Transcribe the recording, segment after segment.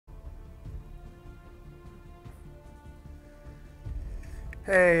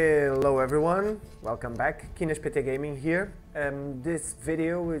Hello everyone, welcome back. KinasPTGaming here. This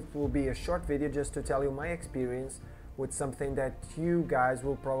video will be a short video just to tell you my experience with something that you guys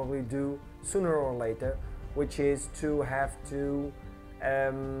will probably do sooner or later, which is to have to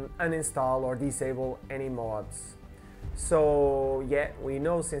uninstall or disable any mods. So yeah, we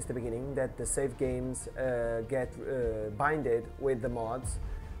know since the beginning that the save games get binded with the mods.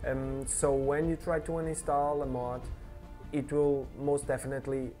 So when you try to uninstall a mod, it will most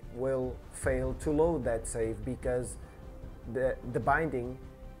definitely will fail to load that save because the binding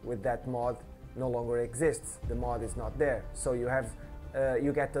with that mod no longer exists. The mod is not there, so you have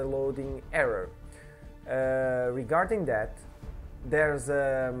you get a loading error. Regarding that, there's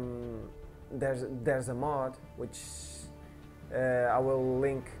a mod which I will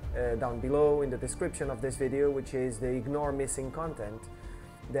link down below in the description of this video, which is the Ignore Missing Content.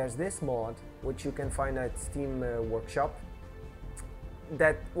 There's this mod which you can find at Steam Workshop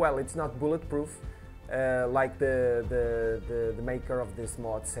that, well, it's not bulletproof like the maker of this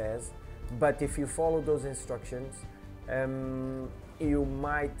mod says, but if you follow those instructions you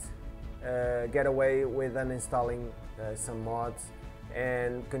might get away with uninstalling some mods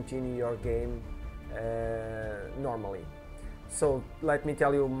and continue your game normally. So let me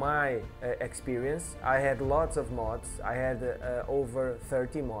tell you my experience. I had lots of mods. I had over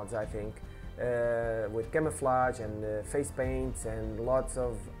 30 mods, I think, with camouflage and face paints and lots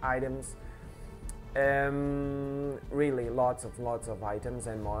of items. Really lots of items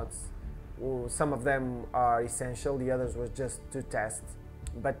and mods. Some of them are essential, the others were just to test.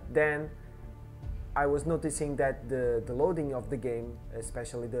 But then I was noticing that the loading of the game,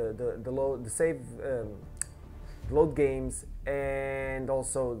 especially the save load games and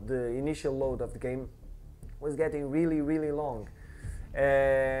also the initial load of the game, was getting really long,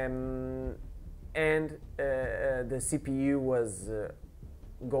 and the CPU was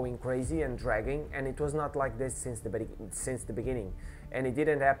going crazy and dragging, and it was not like this since the beginning, and it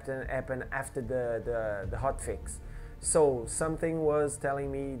didn't happen after the hotfix. So something was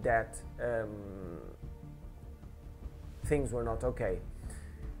telling me that things were not okay.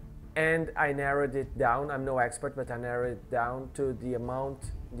 And I narrowed it down. I'm no expert, but I narrowed it down to the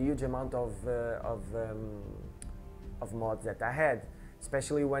huge amount of mods that I had.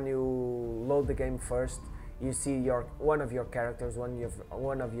 Especially when you load the game first, you see one of your characters,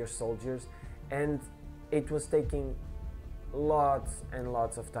 one of your soldiers, and it was taking lots and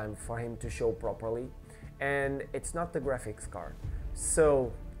lots of time for him to show properly. And it's not the graphics card,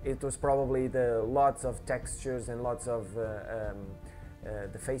 so it was probably the lots of textures and lots of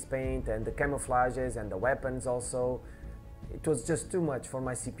the face paint and the camouflages and the weapons also. It was just too much for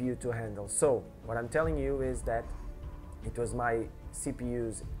my CPU to handle. So what I'm telling you is that it was my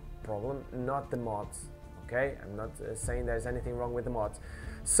CPU's problem, not the mods. Okay, I'm not saying there's anything wrong with the mods.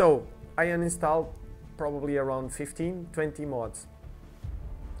 So I uninstalled probably around 15-20 mods,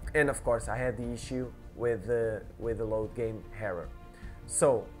 and of course I had the issue with the load game error.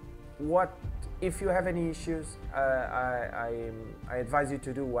 So what if you have any issues? I advise you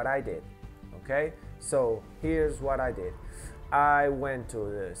to do what I did. Okay, so here's what I did. I went to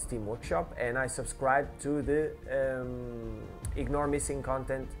the Steam Workshop and I subscribed to the Ignore Missing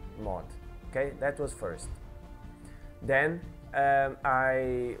Content mod. Okay, that was first. Then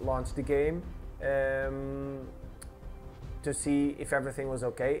I launched the game to see if everything was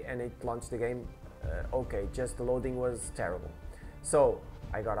okay, and it launched the game okay, just the loading was terrible. So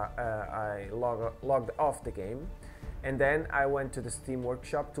I logged off the game, and then I went to the Steam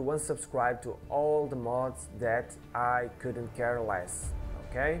Workshop to unsubscribe to all the mods that I couldn't care less.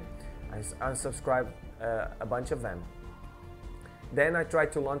 Okay, I unsubscribed a bunch of them. Then I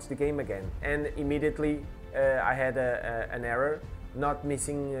tried to launch the game again, and immediately I had an error, not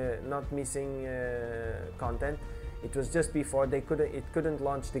missing content. It was just before it couldn't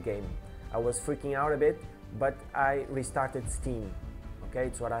launch the game. I was freaking out a bit, but I restarted Steam. Okay,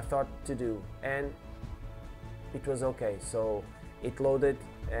 it's what I thought to do, and it was okay. So it loaded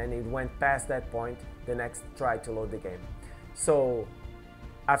and it went past that point. The next try to load the game. So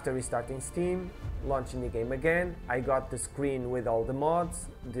after restarting Steam, launching the game again, I got the screen with all the mods.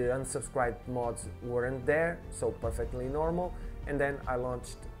 The unsubscribed mods weren't there, so perfectly normal. And then I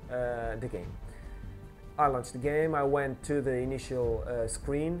launched the game. I launched the game. I went to the initial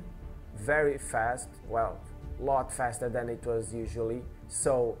screen very fast. Well, a lot faster than it was usually.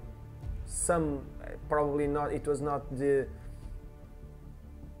 So probably not, it was not the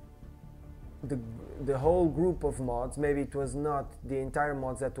whole group of mods. Maybe it was not the entire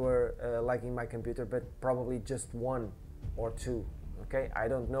mods that were lagging my computer, but probably just one or two. Okay, I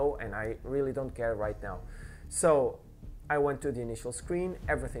don't know, and I really don't care right now. So I went to the initial screen,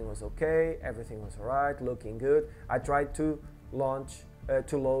 everything was okay, everything was alright, looking good. I tried to load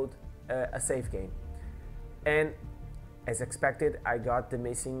a save game, and as expected, I got the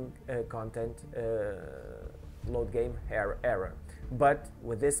missing content load game error. But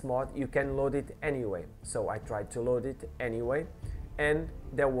with this mod, you can load it anyway. So I tried to load it anyway, and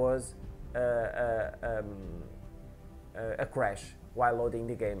there was a crash while loading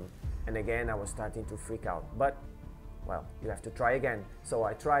the game. And again, I was starting to freak out. But, well, you have to try again. So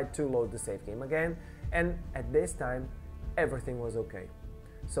I tried to load the save game again, and at this time, everything was okay.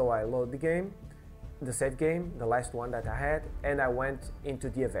 So I load the game, the save game, the last one that I had, and I went into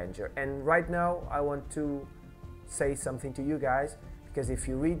the Avenger. And right now, I want to say something to you guys, because if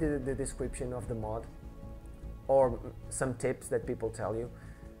you read the description of the mod or some tips that people tell you,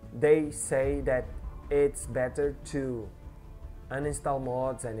 they say that it's better to uninstall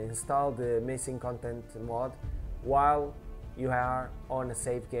mods and install the missing content mod while you are on a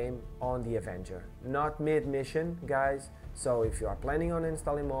save game on the Avenger, not mid-mission, guys. So if you are planning on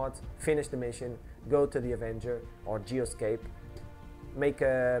installing mods, finish the mission, go to the Avenger or Geoscape, make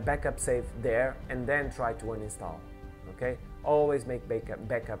a backup save there, and then try to uninstall. Okay, always make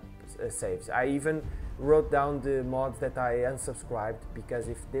backup saves. I even wrote down the mods that I unsubscribed, because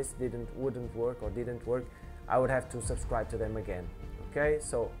if this wouldn't work, I would have to subscribe to them again. Okay,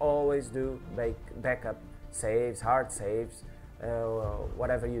 so always do backup saves, hard saves,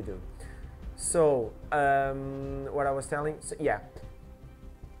 whatever you do. So what I was telling, so yeah,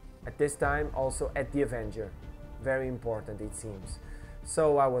 at this time also at the Avenger, very important it seems.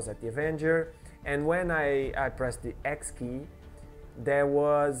 So I was at the Avenger, and when I pressed the X key, there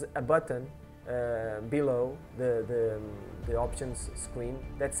was a button below the options screen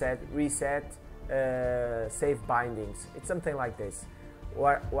that said reset save bindings. It's something like this.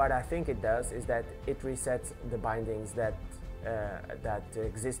 What I think it does is that it resets the bindings that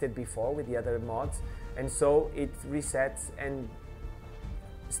existed before with the other mods, and so it resets and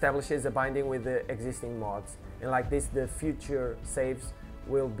establishes a binding with the existing mods, and like this the future saves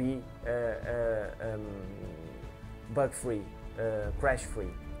will be bug free, crash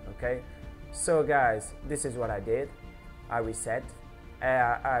free. Okay, so guys, this is what I did. I reset,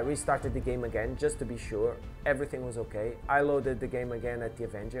 I restarted the game again just to be sure everything was okay. I loaded the game again at the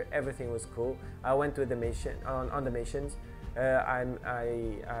Avenger, everything was cool. I went to the mission on the missions. I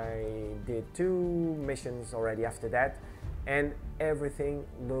did 2 missions already after that, and everything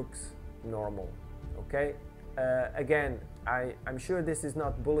looks normal. Okay, again, I'm sure this is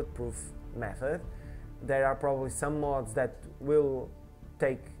not bulletproof method. There are probably some mods that will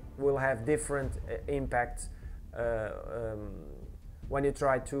have different impacts when you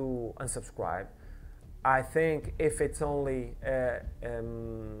try to unsubscribe. I think if it's only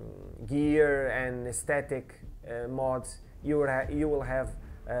gear and aesthetic mods, you will have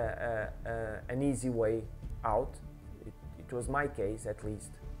an easy way out. It was my case at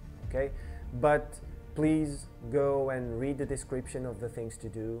least. Okay, but please go and read the description of the things to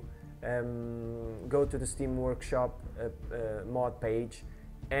do. Go to the Steam Workshop mod page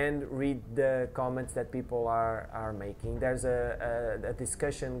and read the comments that people are making. There's a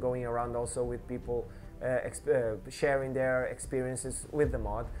discussion going around also with people sharing their experiences with the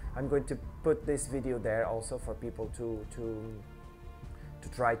mod. I'm going to put this video there also for people to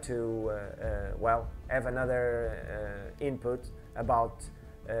try to well, have another input about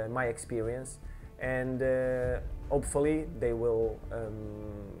my experience, and hopefully they will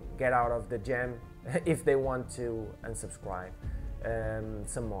get out of the jam if they want to unsubscribe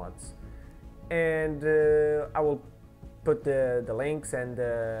some mods. And I will put the links and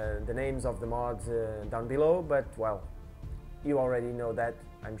the names of the mods down below, but well, you already know that,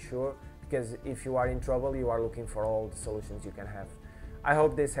 I'm sure, because if you are in trouble, you are looking for all the solutions you can have. I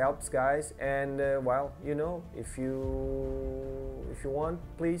hope this helps, guys, and well, you know, if you want,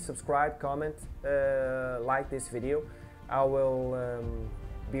 please subscribe, comment, like this video. I will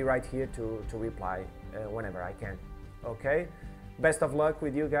be right here to reply whenever I can. Okay, best of luck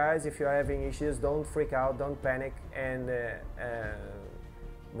with you guys. If you're having issues, don't freak out, don't panic, and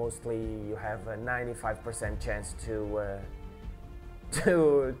mostly you have a 95% chance to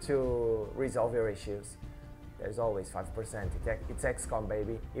resolve your issues. There's always 5%. It's XCOM,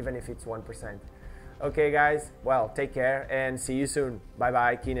 baby, even if it's 1%. Okay, guys, well, take care and see you soon. Bye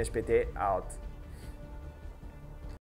bye, KinasPT out.